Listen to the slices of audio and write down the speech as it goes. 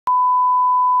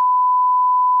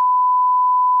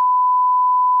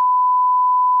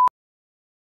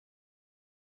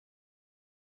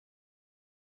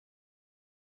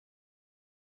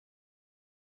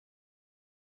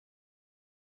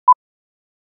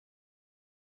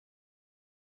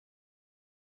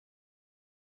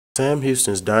Sam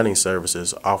Houston's Dining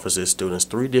Services offers its students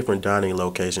 3 different dining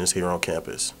locations here on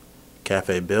campus.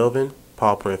 Cafe Belvin,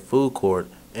 Paw Print Food Court,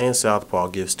 and Southpaw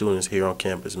give students here on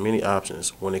campus many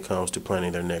options when it comes to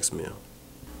planning their next meal.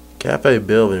 Cafe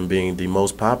Belvin being the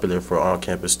most popular for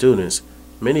on-campus students,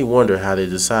 many wonder how they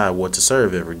decide what to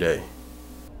serve every day.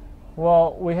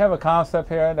 Well, we have a concept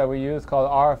here that we use called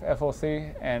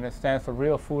RFFOC, and it stands for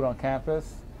Real Food on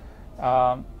Campus.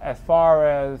 As far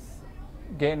as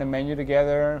getting the menu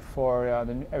together for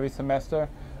every semester,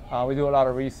 we do a lot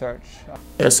of research.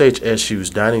 SHSU's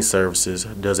Dining Services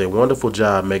does a wonderful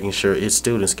job making sure its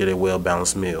students get a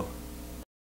well-balanced meal.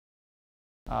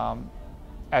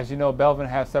 As you know, Belvin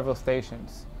has several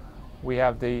stations. We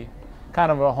have the kind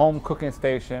of a home cooking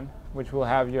station, which will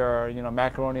have your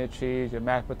macaroni and cheese, your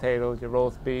mashed potatoes, your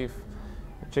roast beef,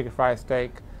 your chicken fried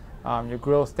steak. Your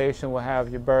grill station will have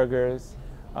your burgers,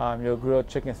 your grilled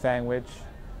chicken sandwich,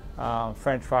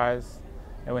 French fries,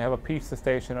 and we have a pizza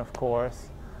station, of course.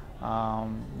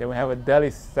 Then we have a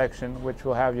deli section, which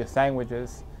will have your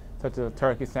sandwiches, such as a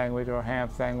turkey sandwich or a ham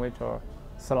sandwich or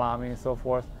salami and so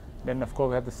forth. Then, of course,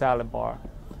 we have the salad bar.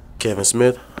 Kevin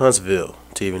Smith, Huntsville,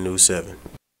 TV News 7.